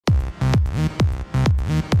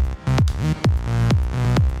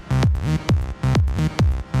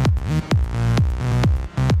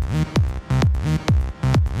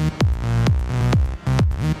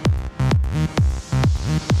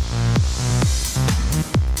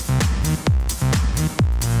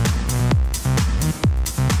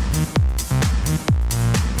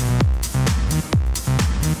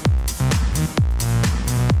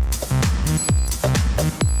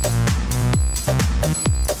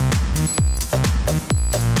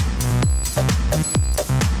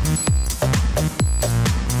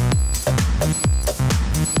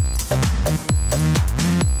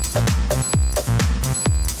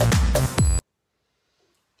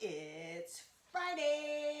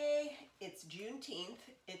Juneteenth,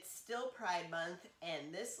 it's still Pride Month,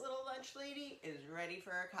 and this little lunch lady is ready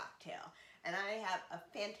for a cocktail. And I have a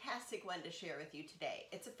fantastic one to share with you today.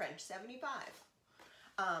 It's a French 75.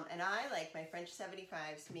 And I like my French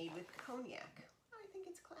 75s made with cognac. I think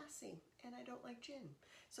it's classy, and I don't like gin.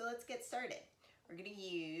 So let's get started. We're gonna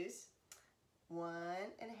use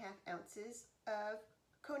 1.5 ounces of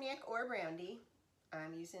cognac or brandy.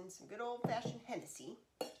 I'm using some good old-fashioned Hennessy.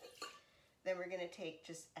 Then we're gonna take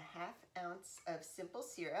just a 1/2 ounce of simple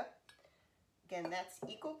syrup. Again, that's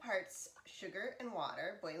equal parts sugar and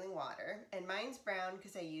water, boiling water. And mine's brown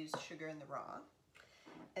because I used sugar in the raw.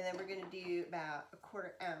 And then we're gonna do about a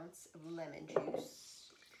 1/4 ounce of lemon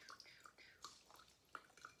juice.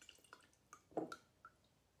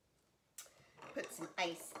 Put some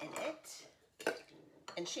ice in it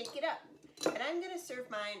and shake it up. And I'm gonna serve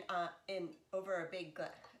mine over a big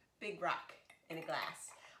rock in a glass.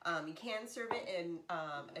 You can serve it in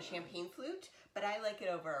a champagne flute, but I like it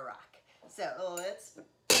over a rock. So let's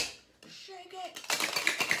shake it.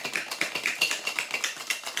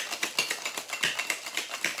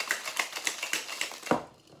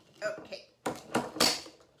 Okay, I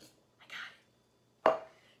got it.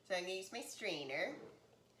 So I'm gonna use my strainer,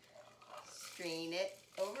 strain it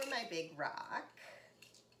over my big rock.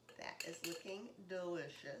 That is looking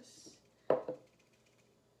delicious. And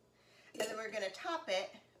then we're gonna top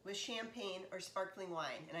it with champagne or sparkling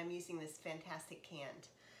wine. And I'm using this fantastic canned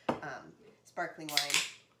sparkling wine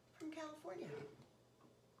from California.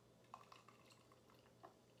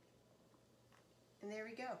 And there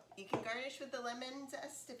we go. You can garnish with the lemon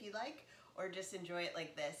zest if you like, or just enjoy it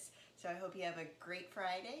like this. So I hope you have a great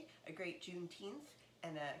Friday, a great Juneteenth,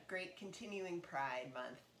 and a great continuing Pride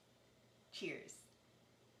Month. Cheers.